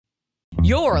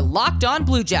You're Locked On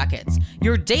Blue Jackets,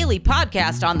 your daily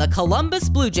podcast on the Columbus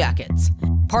Blue Jackets.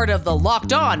 Part of the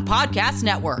Locked On Podcast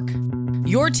Network.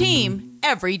 Your team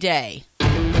every day. Hey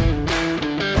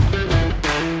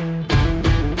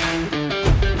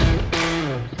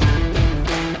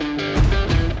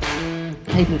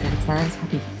Blue Jackets fans,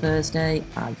 happy Thursday.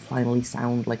 I finally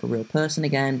sound like a real person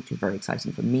again, which is very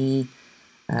exciting for me.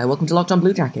 Welcome to Locked On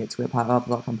Blue Jackets. We're part of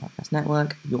the Locked On Podcast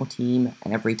Network, your team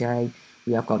every day.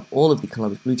 We have got all of the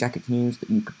Columbus Blue Jackets news that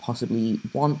you could possibly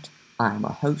want. I am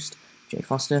our host, Jay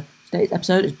Foster. Today's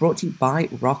episode is brought to you by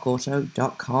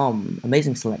RockAuto.com.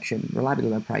 Amazing selection, reliably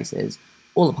low prices,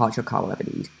 all the parts your car will ever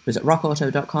need. Visit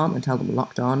RockAuto.com and tell them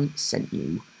Locked On sent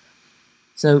you.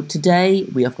 So today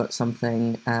we have got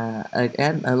something,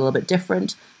 again, a little bit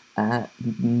different.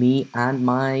 Me and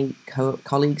my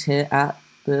colleagues here at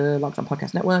the Locked On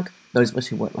Podcast Network, those of us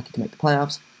who weren't lucky to make the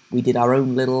playoffs, we did our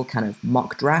own little kind of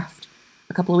mock draft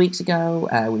a couple of weeks ago.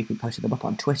 We've been posting them up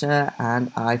on Twitter,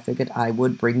 and I figured I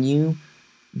would bring you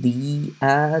the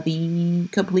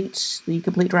complete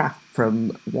draft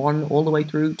from 1 all the way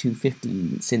through to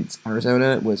 15, since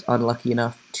Arizona was unlucky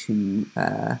enough to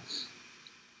have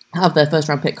their first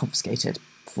round pick confiscated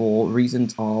for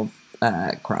reasons of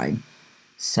crime.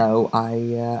 So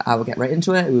I will get right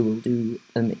into it. We will do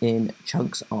them in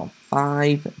chunks of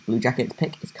 5. Blue Jackets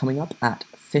pick is coming up at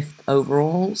 5th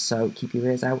overall, so keep your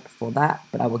ears out for that,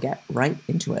 but I will get right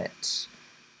into it.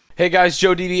 Hey guys,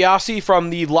 Joe DiBiase from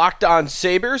the Locked On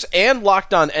Sabres and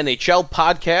Locked On NHL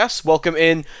podcasts. Welcome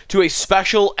in to a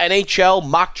special NHL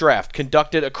mock draft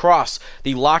conducted across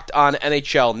the Locked On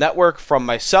NHL network from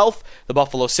myself, the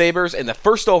Buffalo Sabres, and the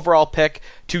first overall pick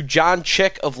to John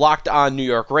Chick of Locked On New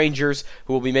York Rangers,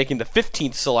 who will be making the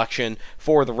 15th selection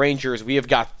for the Rangers. We have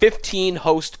got 15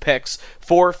 host picks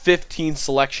for 15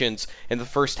 selections in the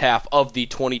first half of the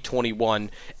 2021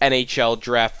 NHL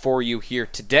draft for you here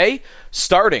today,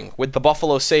 starting with the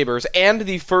Buffalo Sabres and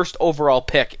the first overall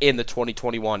pick in the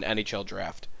 2021 NHL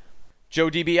draft. Joe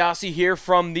DiBiase here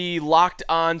from the Locked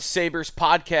On Sabres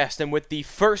podcast, and with the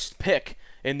first pick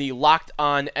in the Locked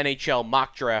On NHL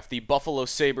mock draft, the Buffalo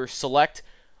Sabres select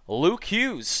Luke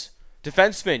Hughes,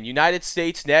 defenseman, United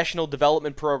States National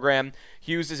Development Program.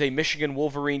 Hughes is a Michigan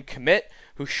Wolverine commit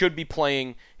who should be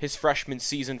playing his freshman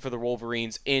season for the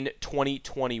Wolverines in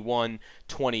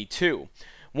 2021-22.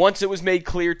 Once it was made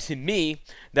clear to me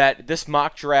that this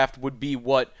mock draft would be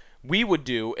what we would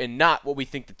do and not what we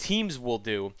think the teams will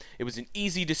do, it was an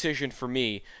easy decision for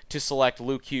me to select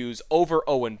Luke Hughes over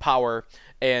Owen Power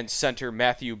and center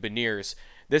Matthew Beniers.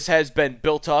 This has been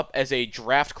built up as a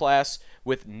draft class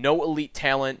with no elite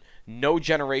talent, no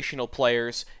generational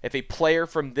players. If a player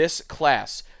from this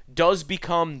class does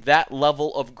become that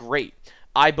level of great,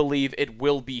 I believe it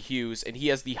will be Hughes, and he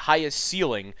has the highest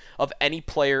ceiling of any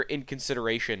player in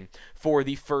consideration for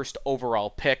the first overall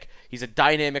pick. He's a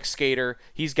dynamic skater.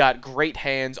 He's got great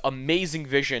hands, amazing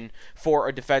vision for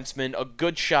a defenseman, a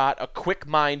good shot, a quick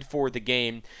mind for the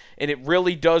game, and it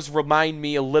really does remind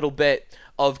me a little bit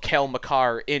of Cale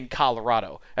Makar in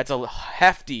Colorado. That's a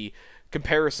hefty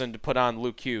comparison to put on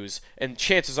Luke Hughes, and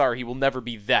chances are he will never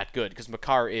be that good because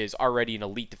Makar is already an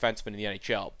elite defenseman in the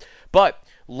NHL. But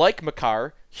like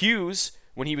Makar, Hughes,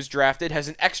 when he was drafted, has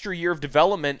an extra year of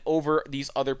development over these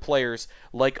other players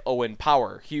like Owen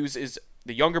Power. Hughes is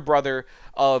the younger brother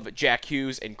of Jack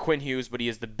Hughes and Quinn Hughes, but he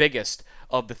is the biggest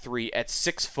of the three at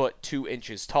 6 foot 2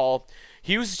 inches tall.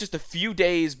 Hughes is just a few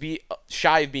days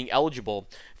shy of being eligible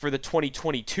for the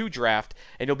 2022 draft,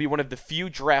 and he'll be one of the few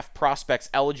draft prospects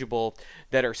eligible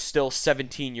that are still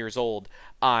 17 years old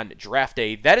on draft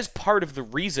day. That is part of the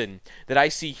reason that I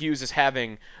see Hughes as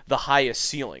having the highest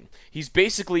ceiling. He's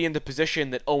basically in the position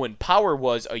that Owen Power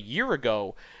was a year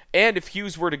ago, and if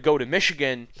Hughes were to go to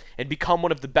Michigan and become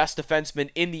one of the best defensemen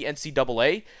in the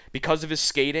NCAA because of his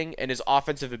skating and his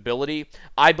offensive ability,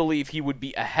 I believe he would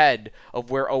be ahead of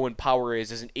where Owen Power is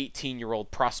as an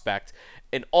 18-year-old prospect.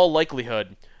 In all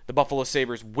likelihood, the Buffalo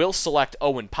Sabres will select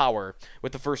Owen Power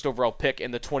with the first overall pick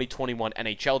in the 2021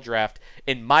 NHL draft.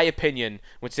 In my opinion,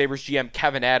 when Sabres GM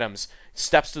Kevin Adams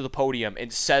steps to the podium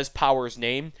and says Power's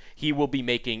name, he will be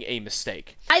making a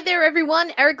mistake. Hi there,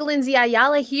 everyone. Erica Lindsay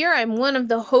Ayala here. I'm one of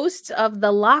the hosts of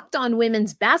the Locked On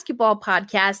Women's Basketball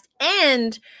podcast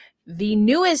and the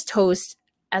newest host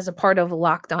as a part of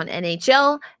Locked On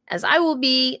NHL, as I will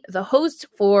be the host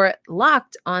for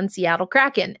Locked On Seattle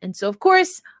Kraken. And so, of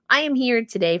course, I am here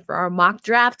today for our mock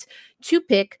draft to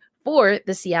pick for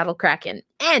the Seattle Kraken.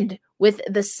 And with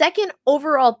the second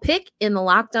overall pick in the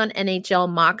Locked On NHL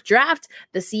mock draft,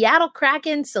 the Seattle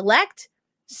Kraken select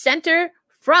center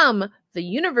from the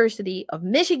University of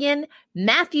Michigan,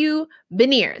 Matthew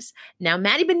Beniers. Now,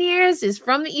 Matty Beniers is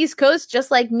from the East Coast,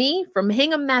 just like me, from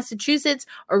Hingham, Massachusetts,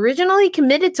 originally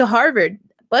committed to Harvard.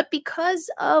 But because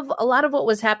of a lot of what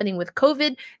was happening with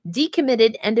COVID,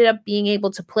 decommitted, ended up being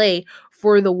able to play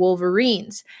for the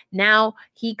Wolverines. Now,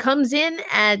 he comes in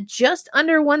at just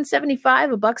under 175,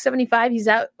 $175. He's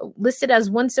out listed as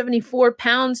 174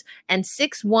 pounds and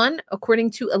 6'1",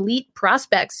 according to Elite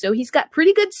Prospects. So he's got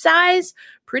pretty good size,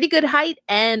 pretty good height,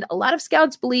 and a lot of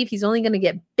scouts believe he's only going to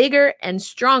get bigger and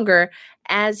stronger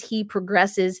as he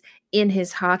progresses in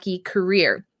his hockey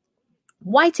career.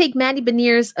 Why take Matty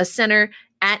Beniers, a center,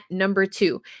 at number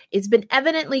 2? It's been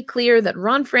evidently clear that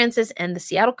Ron Francis and the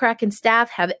Seattle Kraken staff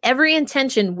have every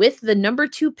intention with the number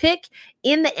 2 pick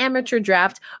in the amateur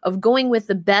draft of going with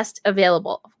the best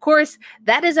available. Of course,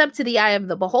 that is up to the eye of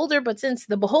the beholder, but since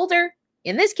the beholder,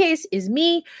 in this case, is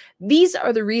me, these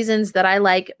are the reasons that I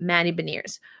like Matty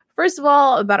Beniers. First of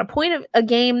all, about a point a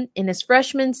game in his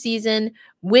freshman season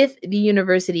with the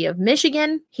University of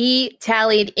Michigan. He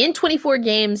tallied in 24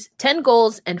 games, 10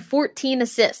 goals, and 14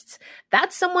 assists.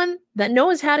 That's someone that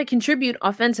knows how to contribute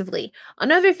offensively.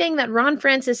 Another thing that Ron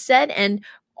Francis said, and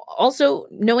also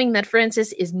knowing that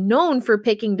Francis is known for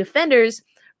picking defenders,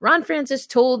 Ron Francis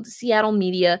told Seattle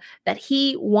media that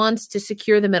he wants to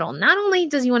secure the middle. Not only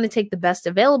does he want to take the best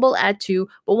available at 2,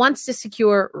 but wants to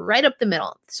secure right up the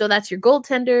middle. So that's your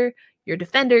goaltender, your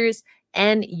defenders,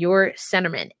 and your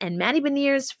centerman. And Matty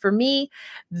Beniers, for me,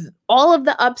 all of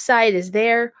the upside is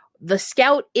there. The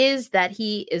scout is that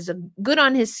he is good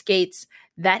on his skates,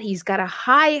 that he's got a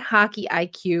high hockey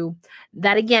IQ,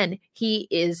 that again, he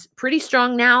is pretty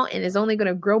strong now and is only going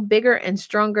to grow bigger and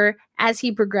stronger as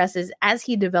he progresses, as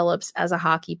he develops as a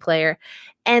hockey player.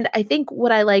 And I think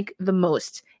what I like the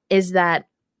most is that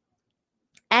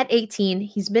at 18,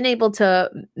 he's been able to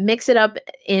mix it up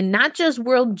in not just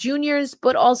World Juniors,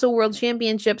 but also World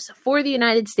Championships for the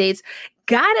United States,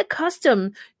 got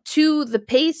accustomed to the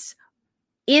pace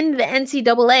in the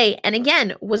NCAA, and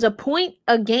again, was a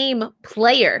point-a-game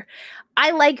player.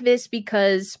 I like this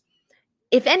because,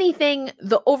 if anything,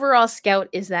 the overall scout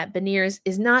is that Beniers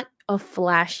is not a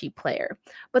flashy player.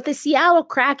 But the Seattle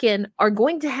Kraken are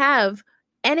going to have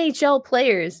NHL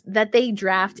players that they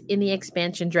draft in the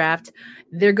expansion draft.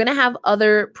 They're going to have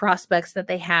other prospects that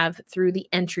they have through the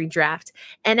entry draft.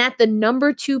 And at the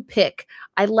number 2 pick,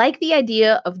 I like the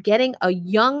idea of getting a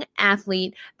young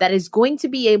athlete that is going to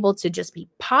be able to just be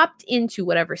popped into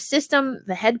whatever system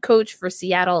the head coach for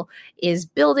Seattle is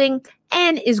building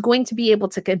and is going to be able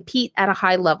to compete at a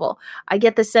high level. I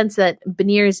get the sense that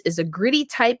Beniers is a gritty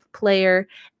type player,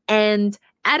 and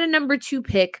at a number 2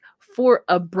 pick, for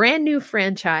a brand new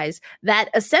franchise that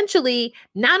essentially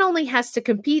not only has to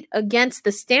compete against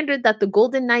the standard that the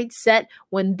Golden Knights set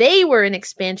when they were an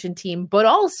expansion team, but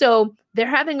also they're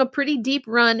having a pretty deep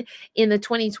run in the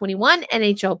 2021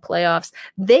 NHL playoffs.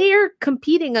 They are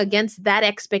competing against that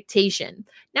expectation.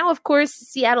 Now, of course,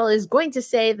 Seattle is going to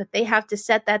say that they have to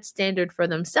set that standard for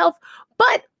themselves,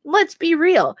 but let's be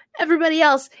real. Everybody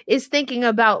else is thinking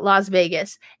about Las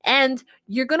Vegas, and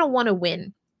you're going to want to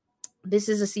win. This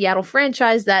is a Seattle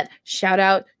franchise that, shout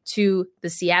out to the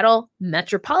Seattle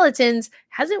Metropolitans,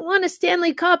 hasn't won a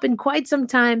Stanley Cup in quite some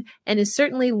time and is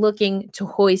certainly looking to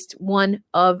hoist one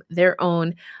of their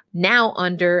own, now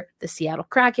under the Seattle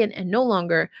Kraken and no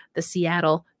longer the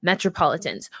Seattle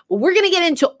Metropolitans. Well, we're going to get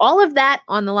into all of that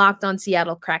on the Locked On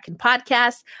Seattle Kraken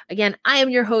podcast. Again, I am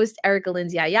your host, Erica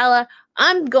Lindsay Ayala.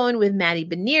 I'm going with Matty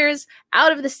Beniers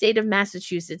out of the state of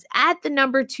Massachusetts at the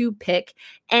number 2 pick.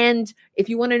 And if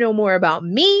you want to know more about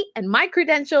me and my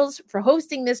credentials for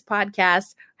hosting this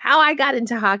podcast, how I got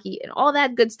into hockey and all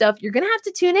that good stuff, you're going to have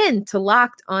to tune in to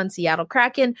Locked On Seattle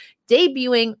Kraken,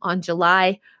 debuting on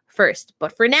July 1st.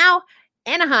 But for now,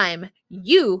 Anaheim,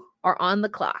 you are on the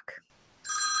clock.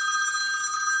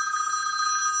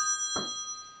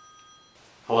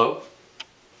 Hello?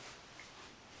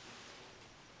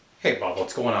 Hey, Bob,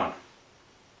 what's going on?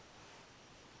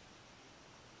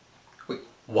 Wait,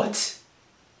 what?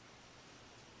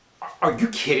 Are you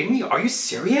kidding me? Are you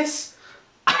serious?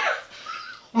 Oh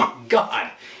my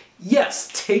God. Yes,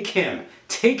 take him.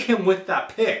 Take him with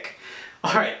that pick.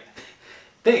 All right.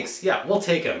 Thanks. Yeah, we'll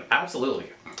take him. Absolutely.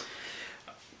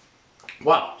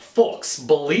 Wow, folks,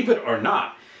 believe it or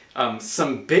not,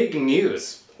 some big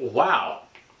news. Wow.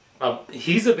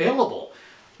 He's available.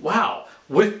 Wow.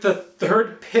 With the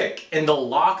 3rd pick in the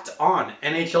Locked On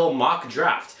NHL mock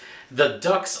draft, the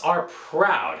Ducks are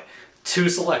proud to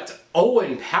select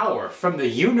Owen Power from the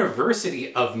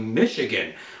University of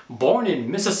Michigan. Born in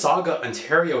Mississauga,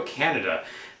 Ontario, Canada,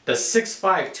 the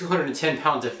 6'5",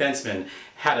 210-pound defenseman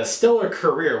had a stellar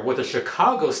career with the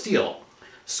Chicago Steel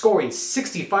scoring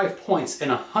 65 points in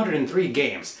 103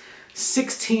 games,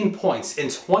 16 points in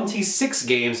 26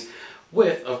 games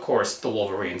with, of course, the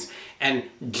Wolverines, and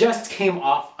just came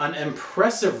off an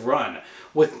impressive run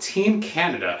with Team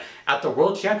Canada at the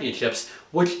World Championships,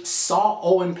 which saw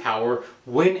Owen Power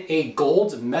win a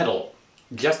gold medal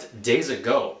just days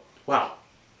ago. Wow.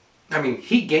 I mean,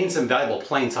 he gained some valuable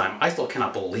playing time. I still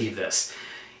cannot believe this.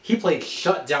 He played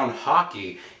shutdown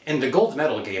hockey in the gold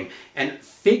medal game and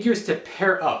figures to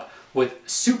pair up with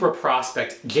super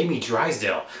prospect Jamie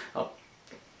Drysdale. Oh,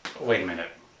 wait a minute.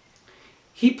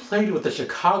 He played with the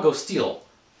Chicago Steel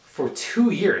for 2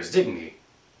 years, didn't he?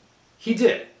 He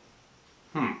did.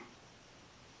 Well,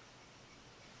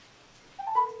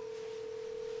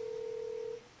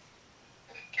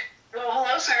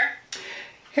 hello, sir.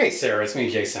 Hey, Sarah, it's me,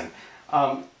 Jason.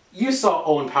 You saw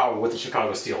Owen Power with the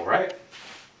Chicago Steel, right?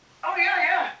 Oh,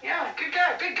 yeah.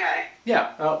 Good guy.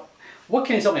 Yeah, what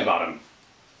can you tell me about him?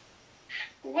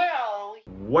 Well...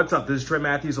 What's up? This is Trey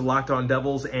Matthews of Locked On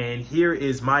Devils, and here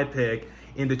is my pick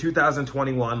in the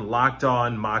 2021 Locked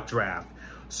On Mock Draft.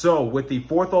 So, with the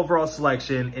 4th overall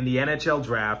selection in the NHL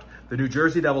Draft, the New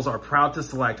Jersey Devils are proud to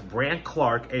select Brandt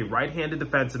Clarke, a right-handed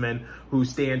defenseman who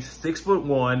stands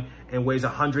 6'1" and weighs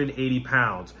 180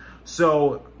 pounds.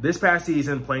 So, this past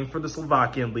season, playing for the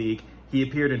Slovakian League, he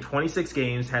appeared in 26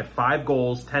 games, had 5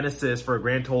 goals, 10 assists for a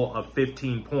grand total of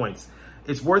 15 points.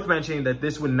 It's worth mentioning that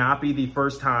this would not be the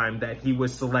first time that he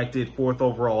was selected 4th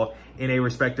overall in a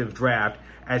respective draft,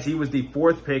 as he was the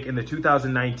 4th pick in the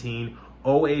 2019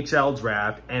 OHL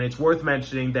draft, and it's worth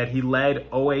mentioning that he led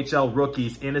OHL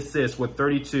rookies in assists with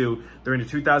 32 during the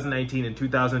 2019 and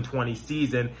 2020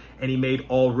 season, and he made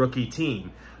all-rookie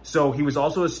team. So he was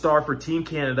also a star for Team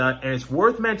Canada, and it's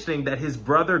worth mentioning that his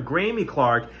brother Graeme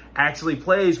Clarke actually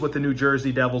plays with the New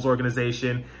Jersey Devils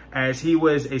organization, as he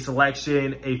was a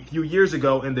selection a few years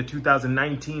ago in the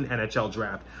 2019 NHL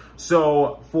draft.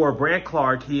 So for Brandt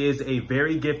Clarke, he is a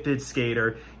very gifted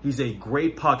skater. He's a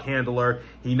great puck handler.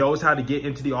 He knows how to get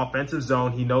into the offensive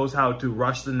zone. He knows how to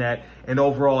rush the net. And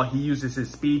overall, he uses his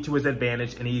speed to his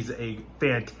advantage, and he's a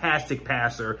fantastic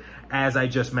passer, as I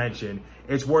just mentioned.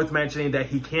 It's worth mentioning that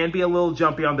he can be a little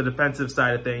jumpy on the defensive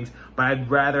side of things, but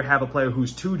I'd rather have a player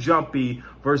who's too jumpy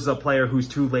versus a player who's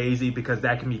too lazy, because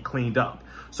that can be cleaned up.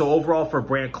 So overall for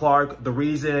Brandt Clarke, the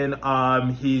reason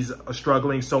he's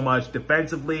struggling so much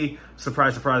defensively,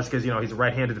 surprise, because, he's a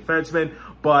right-handed defenseman,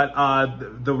 but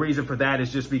the reason for that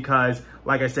is just because,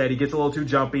 like I said, he gets a little too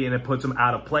jumpy and it puts him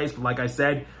out of place. But like I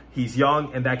said, he's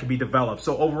young and that can be developed.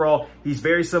 So overall, he's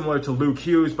very similar to Luke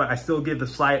Hughes, but I still give the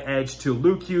slight edge to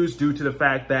Luke Hughes due to the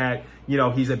fact that,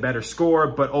 he's a better scorer.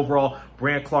 But overall,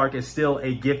 Brandt Clarke is still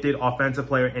a gifted offensive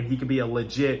player, and he can be a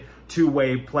legit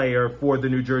two-way player for the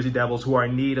New Jersey Devils, who are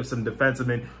in need of some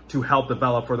defensemen to help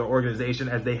develop for their organization,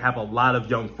 as they have a lot of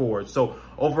young forwards. So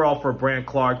overall for Brandt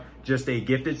Clarke, just a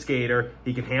gifted skater.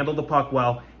 He can handle the puck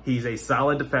well. He's a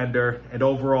solid defender, and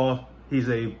overall, he's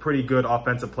a pretty good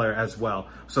offensive player as well.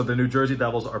 So the New Jersey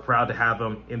Devils are proud to have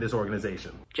him in this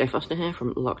organization. Jay Foster here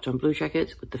from Locked On Blue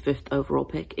Jackets with the 5th overall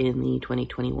pick in the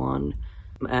 2021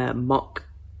 mock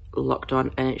Locked On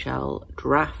NHL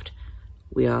Draft.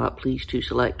 We are pleased to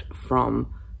select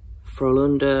from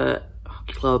Frölunda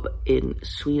Hockey Club in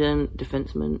Sweden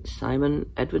defenseman Simon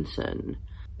Edvinsson.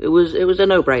 It was a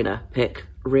no-brainer pick,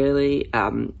 really.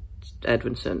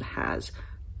 Edvinsson has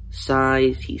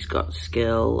size, he's got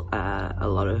skill. A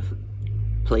lot of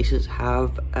places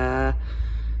have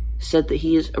said that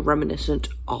he is reminiscent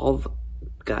of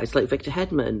guys like Victor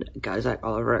Hedman, guys like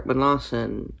Oliver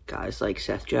Ekman-Larsson, guys like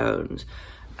Seth Jones.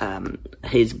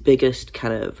 His biggest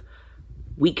kind of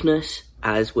weakness,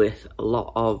 as with a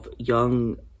lot of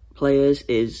young players,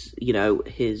 is,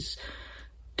 his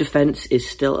defense is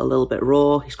still a little bit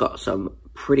raw. He's got some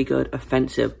pretty good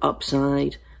offensive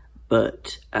upside,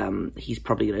 but he's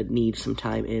probably going to need some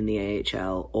time in the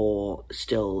AHL or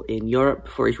still in Europe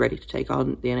before he's ready to take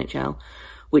on the NHL,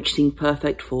 which seemed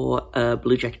perfect for a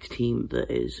Blue Jackets team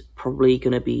that is probably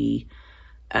going to be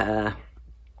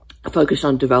focused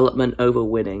on development over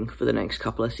winning for the next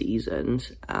couple of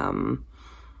seasons.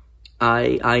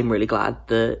 I'm really glad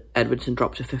that Edvinsson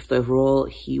dropped to 5th overall.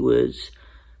 He was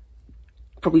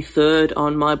probably 3rd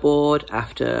on my board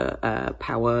after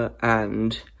Power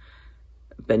and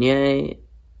Bernier.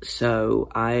 So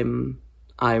I'm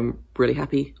really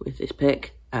happy with this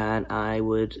pick, and I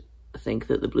would think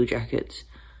that the Blue Jackets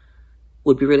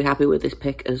would be really happy with this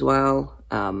pick as well.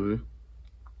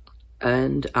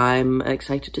 And I'm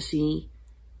excited to see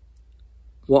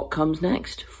what comes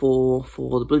next for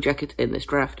the Blue Jackets in this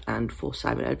draft and for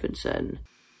Simon Edvinsson.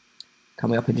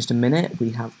 Coming up in just a minute, we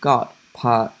have got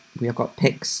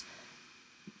picks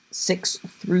 6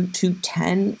 through to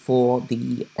 10 for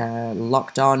the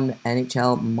Locked On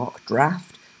NHL mock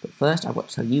draft. But first, I want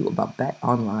to tell you about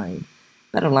BetOnline.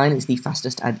 BetOnline is the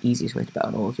fastest and easiest way to bet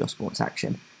on all of your sports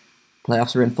action.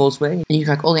 Playoffs are in full swing, and you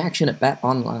track all the action at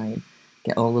BetOnline.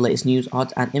 Get all the latest news,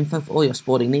 odds, and info for all your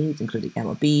sporting needs, including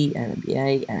MLB,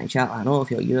 NBA, NHL, and all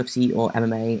of your UFC or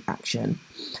MMA action.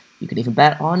 You can even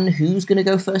bet on who's going to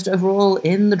go first overall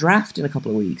in the draft in a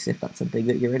couple of weeks, if that's something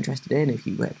that you're interested in. If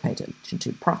you pay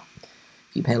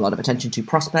a lot of attention to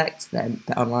prospects, then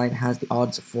BetOnline has the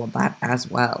odds for that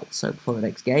as well. So before the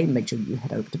next game, make sure you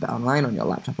head over to BetOnline on your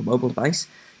laptop or mobile device.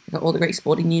 You've got all the great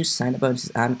sporting news, sign-up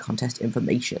bonuses, and contest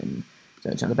information.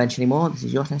 Don't sit on the bench anymore. This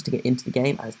is your chance to get into the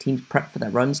game as teams prep for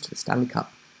their runs to the Stanley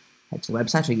Cup. Head to the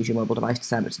website or use your mobile device to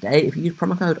sign up today. If you use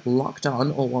promo code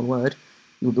LOCKEDON, all one word,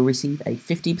 you will receive a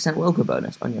 50% welcome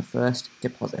bonus on your first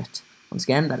deposit. Once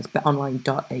again, that is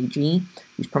betonline.ag.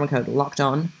 Use promo code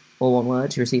LOCKEDON, all one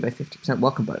word, to receive a 50%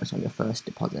 welcome bonus on your first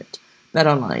deposit.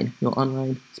 BetOnline, your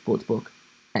online sportsbook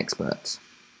experts.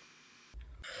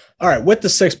 All right, with the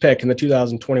 6th pick in the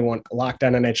 2021 Locked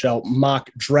On NHL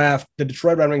mock draft, the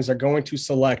Detroit Red Wings are going to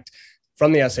select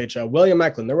from the SHL William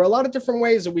Eklund. There were a lot of different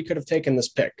ways that we could have taken this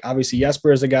pick. Obviously,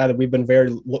 Jesper is a guy that we've been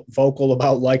very vocal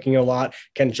about liking a lot.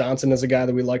 Ken Johnson is a guy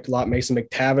that we liked a lot. Mason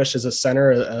McTavish is a center,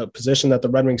 a position that the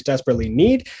Red Wings desperately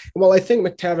need. And while I think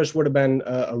McTavish would have been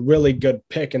a really good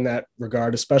pick in that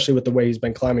regard, especially with the way he's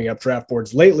been climbing up draft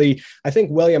boards lately, I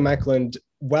think William Eklund,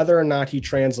 whether or not he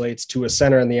translates to a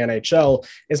center in the NHL,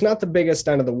 is not the biggest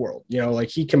end of the world. You know, like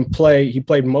he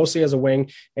played mostly as a wing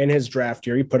in his draft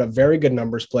year. He put up very good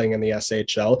numbers playing in the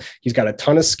SHL. He's got a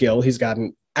ton of skill. He's got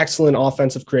an excellent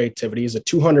offensive creativity. He's a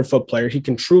 200-foot player. He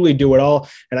can truly do it all.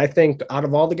 And I think out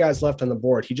of all the guys left on the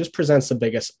board, he just presents the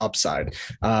biggest upside.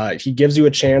 He gives you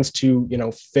a chance to,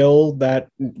 fill that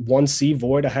 1C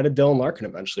void ahead of Dylan Larkin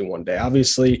eventually one day.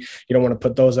 Obviously, you don't want to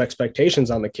put those expectations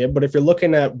on the kid, but if you're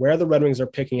looking at where the Red Wings are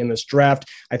picking in this draft,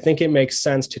 I think it makes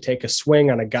sense to take a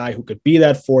swing on a guy who could be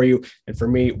that for you. And for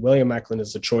me, William Eklund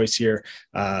is the choice here.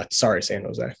 Sorry, San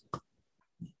Jose.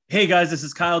 Hey guys, this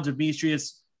is Kyle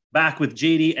Demetrius, back with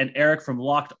JD and Eric from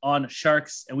Locked On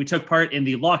Sharks, and we took part in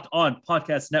the Locked On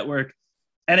Podcast Network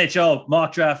NHL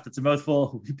mock draft. That's a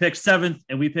mouthful. We picked 7th,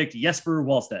 and we picked Jesper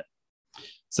Wallstedt.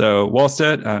 So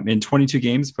Wallstedt, in 22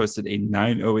 games, posted a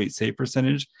 .908 save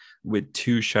percentage with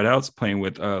 2 shutouts, playing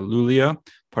with Luleå,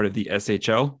 part of the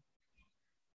SHL.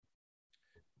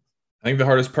 I think the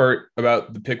hardest part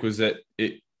about the pick was that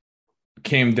it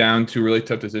came down to a really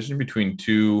tough decision between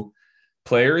 2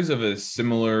 players of a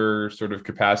similar sort of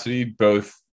capacity.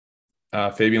 Both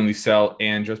Fabian Lysell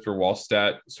and Jesper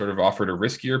Wallstedt sort of offered a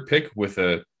riskier pick with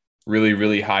a really,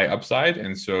 really high upside.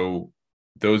 And so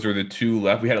those are the 2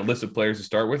 left. We had a list of players to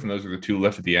start with, and those are the 2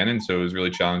 left at the end. And so it was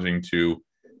really challenging to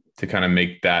kind of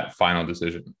make that final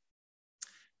decision.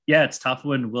 Yeah, it's tough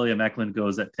when William Eklund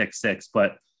goes at pick 6,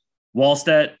 but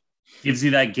Wallstedt gives you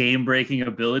that game-breaking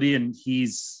ability, and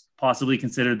he's possibly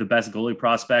considered the best goalie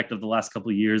prospect of the last couple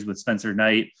of years with Spencer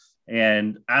Knight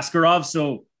and Askarov.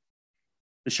 So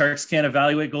the Sharks can't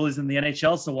evaluate goalies in the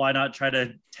NHL. So why not try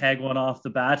to tag one off the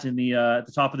bat in the at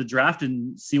the top of the draft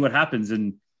and see what happens?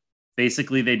 And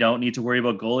basically they don't need to worry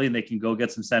about goalie, and they can go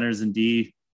get some centers and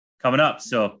D coming up.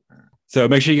 So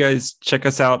make sure you guys check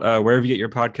us out wherever you get your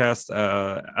podcast,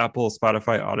 Apple,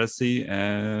 Spotify, Odyssey,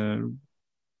 and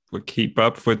we'll keep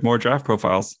up with more draft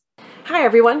profiles. Hi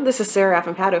everyone, this is Sarah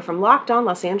Affampato from Locked On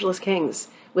Los Angeles Kings.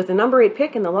 With the number 8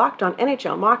 pick in the Locked On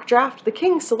NHL mock draft, the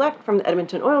Kings select from the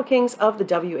Edmonton Oil Kings of the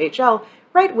WHL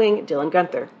right wing Dylan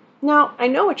Guenther. Now, I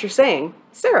know what you're saying.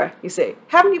 Sarah, you say,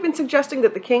 haven't you been suggesting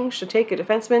that the Kings should take a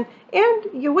defenseman? And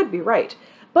you would be right.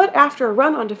 But after a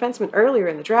run on defenseman earlier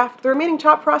in the draft, the remaining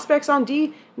top prospects on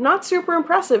D, not super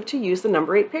impressive to use the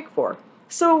number 8 pick for.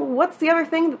 So what's the other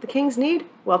thing that the Kings need?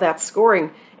 Well, that's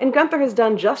scoring, and Guenther has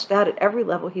done just that at every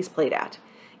level he's played at.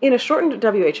 In a shortened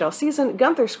WHL season,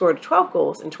 Guenther scored 12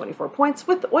 goals and 24 points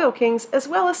with the Oil Kings, as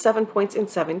well as 7 points in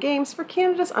 7 games for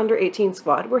Canada's under-18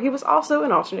 squad, where he was also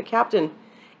an alternate captain.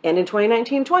 And in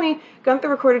 2019-20, Guenther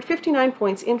recorded 59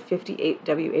 points in 58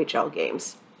 WHL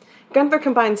games. Guenther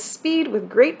combines speed with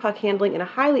great puck handling and a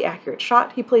highly accurate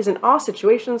shot. He plays in all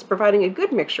situations, providing a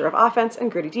good mixture of offense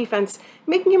and gritty defense,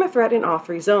 making him a threat in all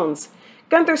 3 zones.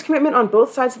 Guenther's commitment on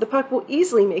both sides of the puck will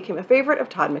easily make him a favorite of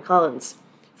Todd McClellan's.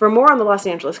 For more on the Los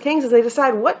Angeles Kings as they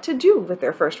decide what to do with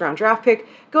their first-round draft pick,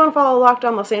 go and follow Locked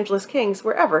On Los Angeles Kings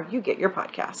wherever you get your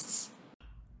podcasts.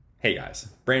 Hey guys,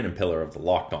 Brandon Pillar of the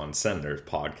Locked On Senators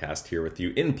podcast here with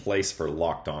you in place for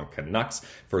Locked On Canucks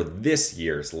for this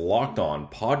year's Locked On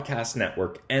Podcast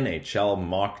Network NHL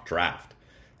mock draft.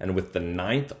 And with the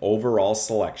 9th overall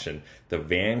selection, the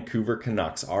Vancouver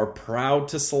Canucks are proud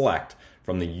to select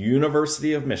from the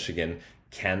University of Michigan,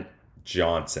 Kent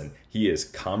Johnson. He is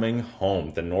coming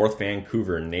home. The North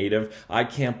Vancouver native. I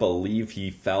can't believe he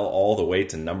fell all the way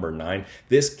to number 9.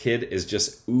 This kid is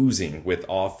just oozing with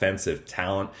offensive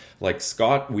talent. Like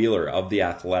Scott Wheeler of The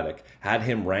Athletic had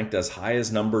him ranked as high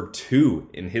as number 2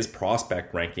 in his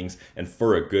prospect rankings, and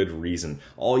for a good reason.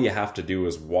 All you have to do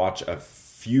is watch a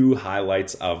few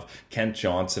highlights of Kent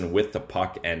Johnson with the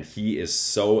puck, and he is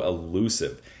so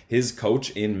elusive. His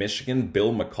coach in Michigan,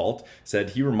 Bill McCult,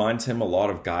 said he reminds him a lot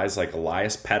of guys like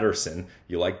Elias Pettersson,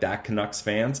 you like that, Canucks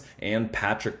fans, and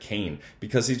Patrick Kane,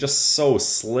 because he's just so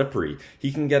slippery.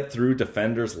 He can get through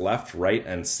defenders left, right,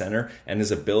 and center, and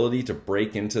his ability to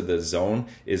break into the zone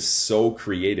is so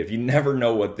creative. You never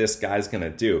know what this guy's going to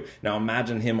do. Now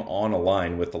imagine him on a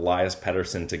line with Elias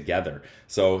Pettersson together.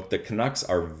 So the Canucks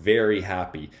are very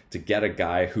happy to get a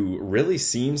guy who really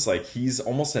seems like he's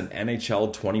almost an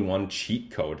NHL 21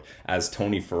 cheat code, as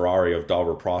Tony Ferrari of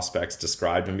Dobber Prospects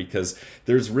described him, because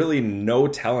there's really no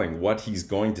telling what he's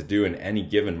going to do in any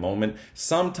given moment,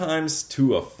 sometimes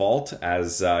to a fault,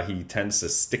 as he tends to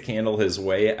stick handle his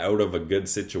way out of a good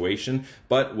situation,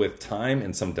 but with time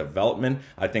and some development,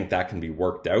 I think that can be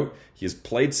worked out. He has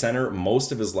played center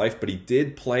most of his life, but he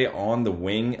did play on the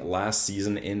wing last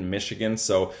season in Michigan,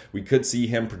 so we could see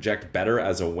him project better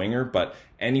as a winger, but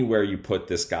anywhere you put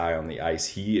this guy on the ice,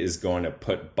 he is going to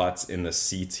put butts in the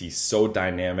seats. He's so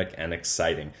dynamic and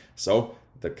exciting. So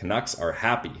the Canucks are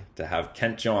happy to have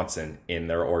Kent Johnson in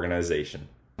their organization.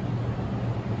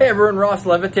 Hey everyone, Ross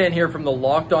Levitan here from the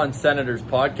Locked On Senators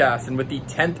podcast, and with the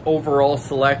 10th overall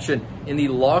selection in the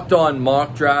Locked On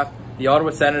mock draft, the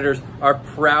Ottawa Senators are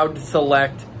proud to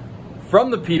select from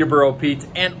the Peterborough Petes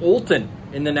and Olten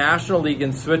in the National League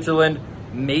in Switzerland,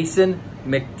 Mason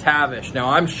McTavish.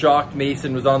 Now, I'm shocked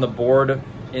Mason was on the board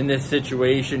in this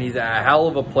situation. He's a hell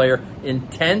of a player.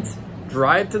 Intense,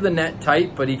 drive to the net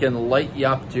tight, but he can light you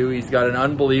up too. He's got an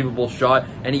unbelievable shot,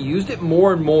 and he used it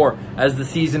more and more as the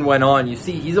season went on. You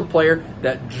see, he's a player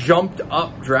that jumped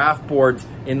up draft boards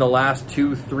in the last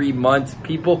 2-3 months.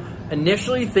 People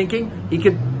initially thinking he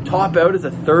could top out as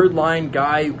a third-line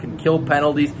guy who can kill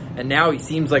penalties, and now he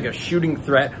seems like a shooting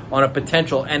threat on a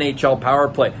potential NHL power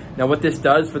play. Now, what this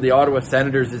does for the Ottawa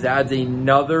Senators is adds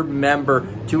another member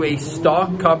to a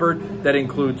stock cupboard that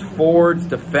includes forwards,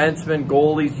 defensemen,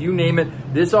 goalies, you name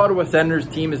it. This Ottawa Senators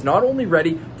team is not only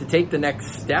ready to take the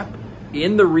next step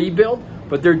in the rebuild,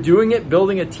 but they're doing it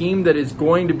building a team that is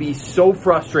going to be so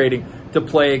frustrating to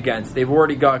play against. They've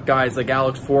already got guys like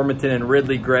Alex Formenton and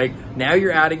Ridley Gregg. Now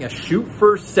you're adding a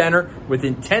shoot-first center with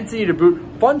intensity to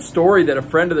boot. Fun story that a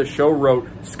friend of the show wrote,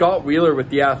 Scott Wheeler with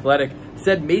The Athletic,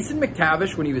 said Mason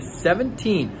McTavish, when he was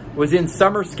 17, was in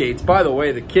summer skates. By the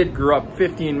way, the kid grew up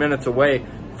 15 minutes away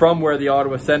from where the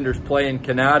Ottawa Senators play in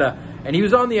Canada. And he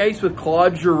was on the ice with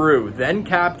Claude Giroux, then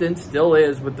captain, still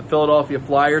is, with the Philadelphia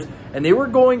Flyers. And they were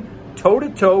going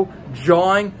toe-to-toe,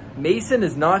 jawing. Mason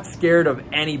is not scared of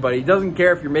anybody. He doesn't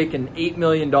care if you're making $8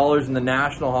 million in the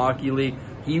National Hockey League.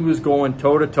 He was going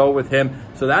toe-to-toe with him.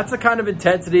 So that's the kind of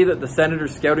intensity that the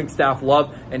Senators scouting staff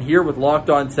love. And here with Locked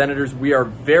On Senators, we are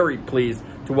very pleased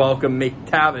to welcome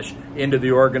McTavish into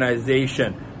the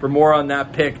organization. For more on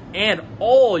that pick and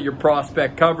all your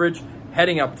prospect coverage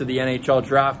heading up to the NHL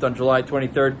Draft on July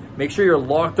 23rd, make sure you're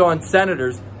Locked On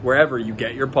Senators wherever you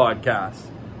get your podcasts.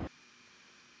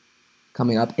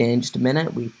 Coming up in just a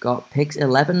minute, we've got picks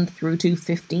 11 through to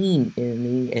 15 in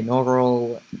the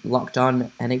inaugural Locked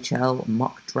On NHL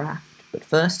mock draft. But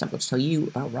first, I've got to tell you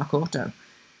about Rock Auto.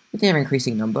 With their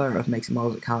increasing number of makes and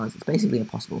models of cars, it's basically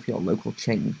impossible for your local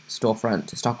chain storefront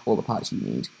to stock all the parts you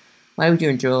need. Why would you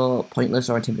endure pointless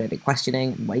or intimidating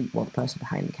questioning and wait while the person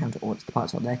behind the counter orders the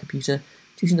parts on their computer,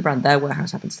 choosing the brand their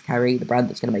warehouse happens to carry, the brand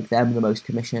that's going to make them the most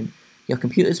commission? Your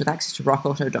computers with access to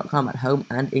rockauto.com at home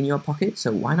and in your pocket,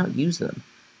 so why not use them?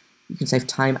 You can save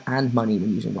time and money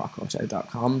when using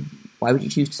rockauto.com. Why would you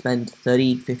choose to spend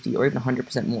 30, 50, or even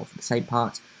 100% more for the same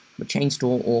parts from a chain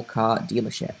store or car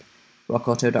dealership?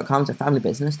 Rockauto.com is a family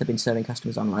business that's been serving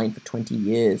customers online for 20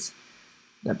 years.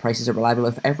 Their prices are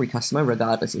reliable for every customer,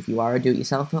 regardless if you are a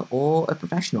do-it-yourselfer or a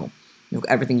professional. You've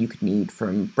got everything you could need,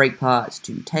 from brake parts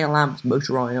to tail lamps,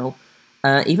 motor oil,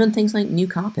 even things like new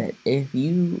carpet. If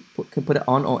you can put it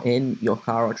on or in your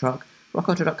car or truck,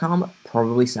 rockauto.com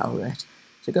probably sells it.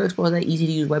 So go explore their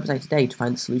easy-to-use website today to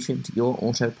find the solution to your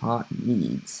auto part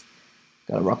needs.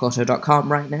 Go to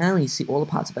rockauto.com right now and you see all the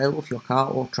parts available for your car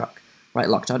or truck. Right,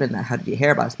 Locked On in there. How did you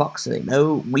hear about this box? So they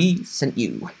know we sent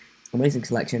you. Amazing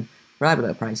selection, reliable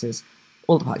low prices,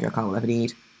 all the parts your car will ever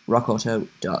need.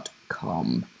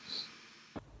 rockauto.com.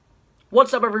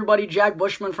 What's up, everybody? Jack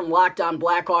Bushman from Locked On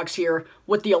Blackhawks here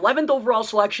with the 11th overall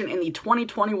selection in the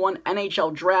 2021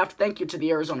 NHL Draft. Thank you to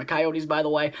the Arizona Coyotes, by the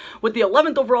way. With the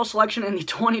 11th overall selection in the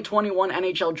 2021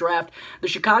 NHL Draft, the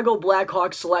Chicago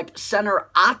Blackhawks select center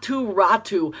Aatu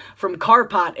Räty from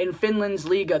Karpat in Finland's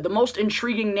Liga, the most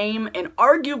intriguing name and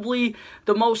arguably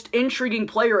the most intriguing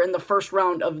player in the first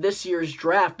round of this year's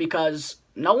draft because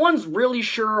no one's really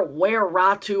sure where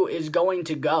Räty is going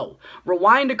to go.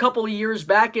 Rewind a couple of years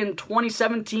back in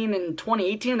 2017 and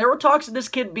 2018, there were talks of this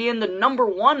kid being the number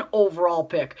 1 overall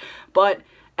pick. But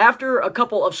after a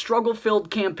couple of struggle-filled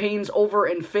campaigns over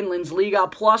in Finland's Liga,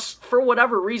 plus, for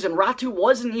whatever reason, Räty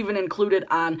wasn't even included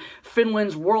on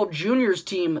Finland's World Juniors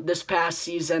team this past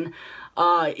season.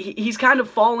 He's kind of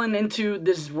fallen into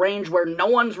this range where no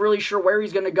one's really sure where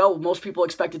he's going to go. Most people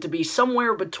expect it to be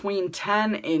somewhere between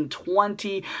 10 and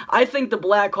 20. I think the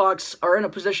Blackhawks are in a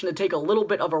position to take a little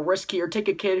bit of a risk here. Take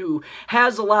a kid who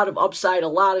has a lot of upside, a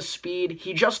lot of speed.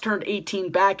 He just turned 18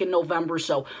 back in November,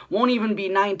 so won't even be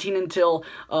 19 until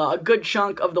a good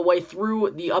chunk of the way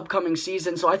through the upcoming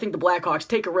season. So I think the Blackhawks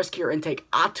take a risk here and take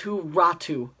Aatu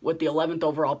Räty with the 11th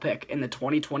overall pick in the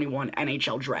 2021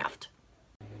 NHL Draft.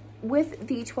 With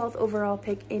the 12th overall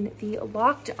pick in the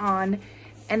Locked On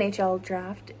NHL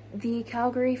Draft, the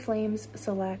Calgary Flames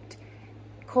select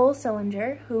Cole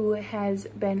Sillinger, who has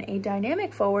been a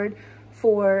dynamic forward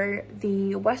for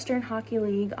the Western Hockey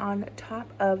League on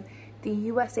top of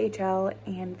the USHL,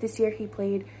 and this year he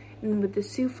played with the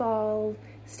Sioux Falls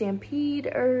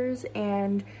Stampeders,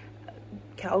 and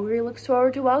Calgary looks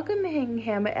forward to welcoming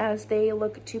him as they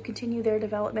look to continue their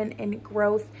development and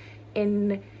growth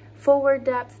in forward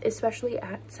depth, especially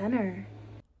at center.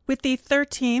 With the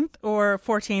 13th or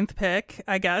 14th pick,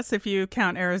 I guess, if you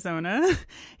count Arizona,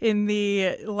 in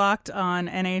the Locked On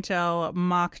NHL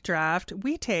mock draft,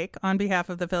 we take, on behalf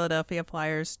of the Philadelphia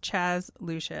Flyers, Chaz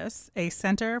Lucius, a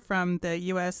center from the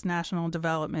U.S. National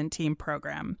Development Team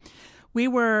program. We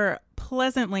were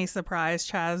pleasantly surprised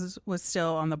Chaz was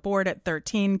still on the board at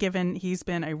 13, given he's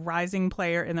been a rising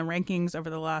player in the rankings over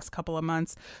the last couple of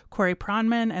months. Corey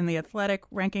Pronman and the Athletic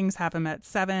rankings have him at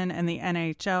 7, and the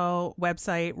NHL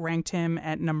website ranked him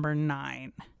at number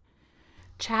 9.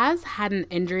 Chaz had an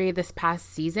injury this past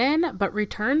season, but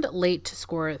returned late to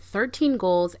score 13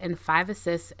 goals and 5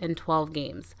 assists in 12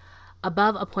 games,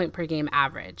 above a point per game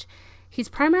average. He's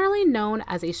primarily known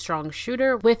as a strong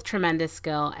shooter with tremendous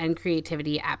skill and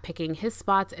creativity at picking his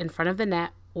spots in front of the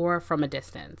net or from a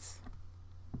distance.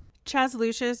 Chaz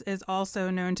Lucius is also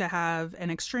known to have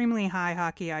an extremely high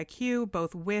hockey IQ,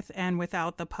 both with and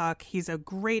without the puck. He's a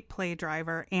great play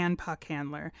driver and puck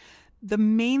handler. The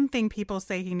main thing people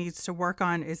say he needs to work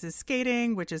on is his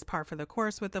skating, which is par for the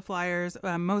course with the Flyers,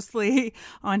 mostly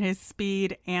on his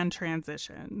speed and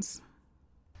transitions.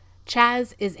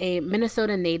 Chaz is a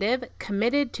Minnesota native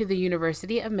committed to the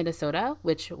University of Minnesota,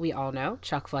 which we all know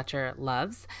Chuck Fletcher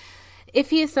loves.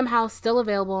 If he is somehow still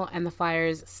available and the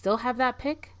Flyers still have that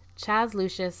pick, Chaz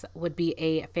Lucius would be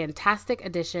a fantastic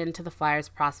addition to the Flyers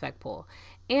prospect pool.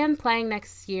 And playing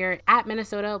next year at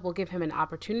Minnesota will give him an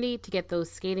opportunity to get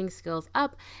those skating skills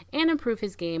up and improve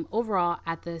his game overall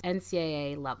at the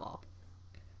NCAA level.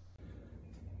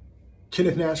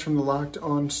 Kenneth Nash from the Locked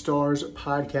On Stars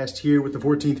podcast here with the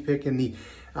 14th pick in the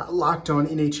Locked On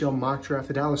NHL mock draft.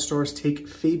 The Dallas Stars take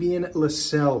Fabian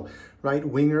Lysell, right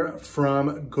winger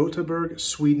from Gothenburg,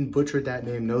 Sweden. Butchered that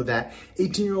name, know that.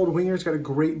 18-year-old winger's got a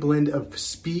great blend of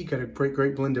speed, got a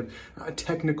great blend of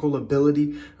technical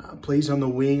ability. Plays on the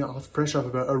wing, fresh off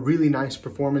of a really nice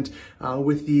performance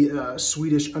with the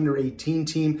Swedish under-18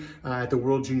 team at the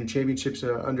World Junior Championships.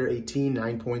 Under-18,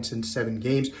 9 points in 7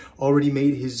 games. Already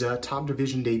made his top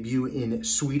division debut in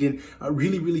Sweden. A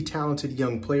really talented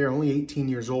young player, only 18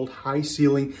 years old. High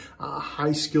ceiling,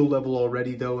 high skill level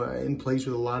already, though, and plays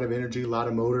with a lot of energy, a lot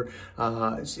of motor.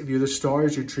 If you're the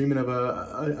Stars, you're dreaming of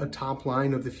a top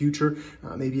line of the future.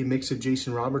 Maybe a mix of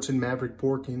Jason Robertson, Maverick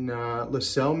Bourque, and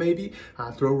Lysell maybe.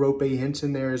 Throw Rope Hintz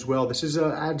in there as well. This is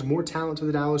adds more talent to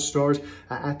the Dallas Stars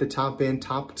at the top end,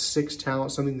 top 6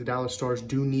 talent, something the Dallas Stars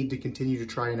do need to continue to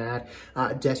try and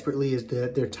add desperately as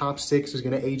their top 6 is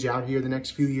going to age out here the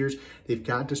next few years. They've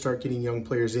got to start getting young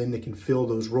players in that can fill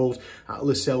those roles.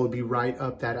 Lysell would be right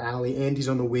up that alley. Andy's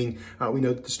on the wing. We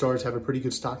know that the Stars have a pretty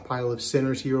good stockpile of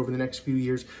centers here over the next few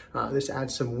years. This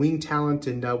adds some wing talent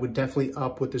and would definitely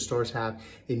up what the Stars have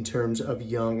in terms of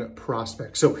young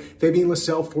prospects. So Fabian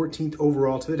Lysell, 14th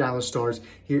overall to the Dallas Stars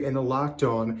here in the Locked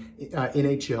On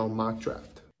NHL mock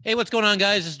draft. Hey, what's going on,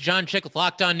 guys? This is John Chick with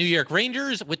Locked On New York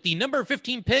Rangers with the number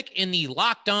 15 pick in the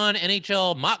Locked On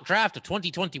NHL mock draft of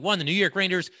 2021. The New York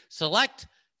Rangers select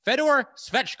Fedor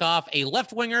Svechkov, a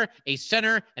left winger, a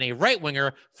center, and a right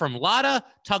winger from Lada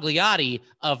Tagliati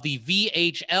of the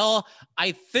VHL.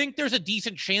 I think there's a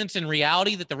decent chance in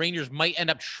reality that the Rangers might end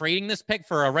up trading this pick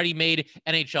for a ready-made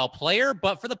NHL player,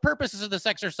 but for the purposes of this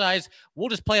exercise, we'll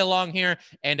just play along here,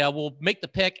 and we'll make the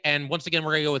pick, and once again,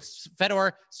 we're going to go with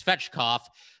Fedor Svechkov.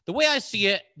 The way I see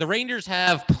it, the Rangers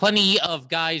have plenty of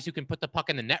guys who can put the puck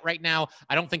in the net right now.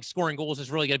 I don't think scoring goals is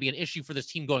really going to be an issue for this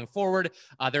team going forward.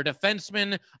 Their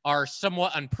defensemen are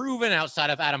somewhat unproven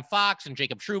outside of Adam Fox and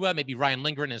Jacob Trouba, maybe Ryan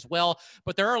Lindgren as well.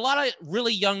 But there are a lot of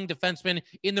really young defensemen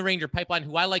in the Ranger pipeline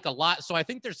who I like a lot, so I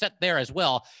think they're set there as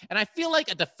well. And I feel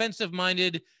like a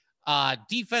defensive-minded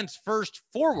defense first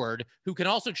forward who can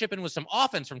also chip in with some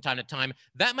offense from time to time,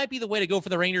 that might be the way to go for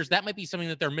the Rangers. That might be something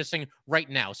that they're missing right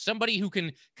now. Somebody who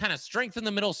can kind of strengthen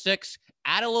the middle six,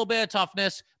 add a little bit of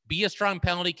toughness, be a strong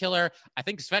penalty killer. I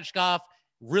think Svechkov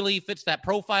really fits that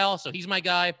profile, so he's my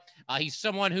guy. He's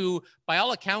someone who, by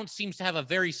all accounts, seems to have a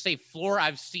very safe floor.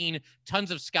 I've seen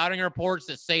tons of scouting reports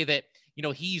that say that, you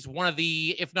know, he's one of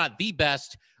the, if not the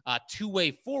best,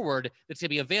 two-way forward that's going to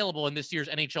be available in this year's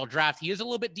NHL draft. He is a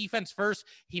little bit defense first.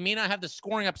 He may not have the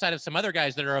scoring upside of some other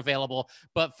guys that are available,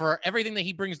 but for everything that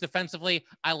he brings defensively,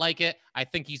 I like it. I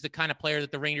think he's the kind of player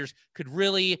that the Rangers could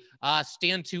really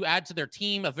stand to add to their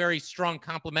team, a very strong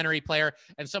complementary player,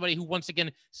 and somebody who, once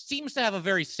again, seems to have a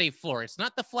very safe floor. It's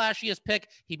not the flashiest pick.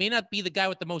 He may not be the guy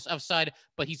with the most upside,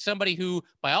 but he's somebody who,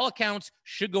 by all accounts,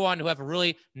 should go on to have a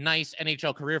really nice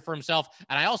NHL career for himself.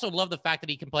 And I also love the fact that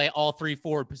he can play all three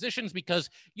forward positions, because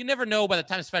you never know by the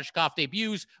time Svechkov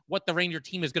debuts what the Ranger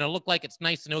team is going to look like. It's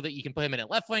nice to know that you can put him in at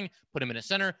left wing, put him in a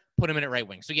center, put him in at right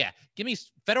wing. So yeah, give me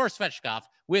Fedor Svechkov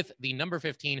with the number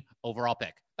 15 overall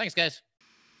pick. Thanks, guys.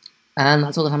 And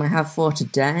that's all the time I have for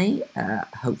today.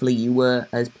 Hopefully you were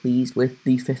as pleased with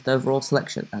the 5th overall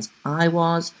selection as I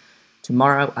was.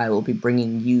 Tomorrow I will be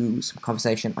bringing you some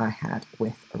conversation I had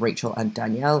with Rachel and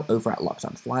Danielle over at Locked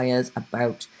On Flyers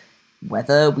about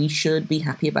whether we should be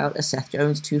happy about a Seth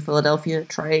Jones to Philadelphia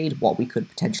trade, what we could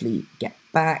potentially get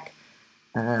back,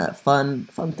 fun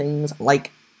things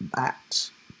like that.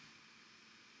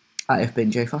 I have been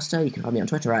Jay Foster. You can find me on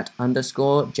Twitter at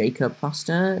 _Jacob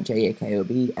Foster,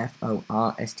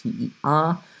 JAKOBFORSTER. You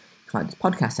can find this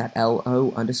podcast at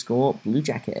LO_Blue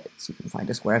Jackets. You can find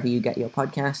us wherever you get your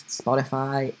podcasts,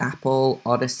 Spotify, Apple,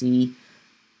 Odyssey.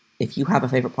 If you have a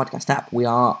favorite podcast app, we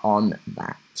are on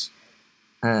that.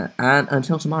 And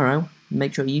until tomorrow,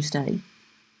 make sure you stay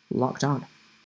locked on.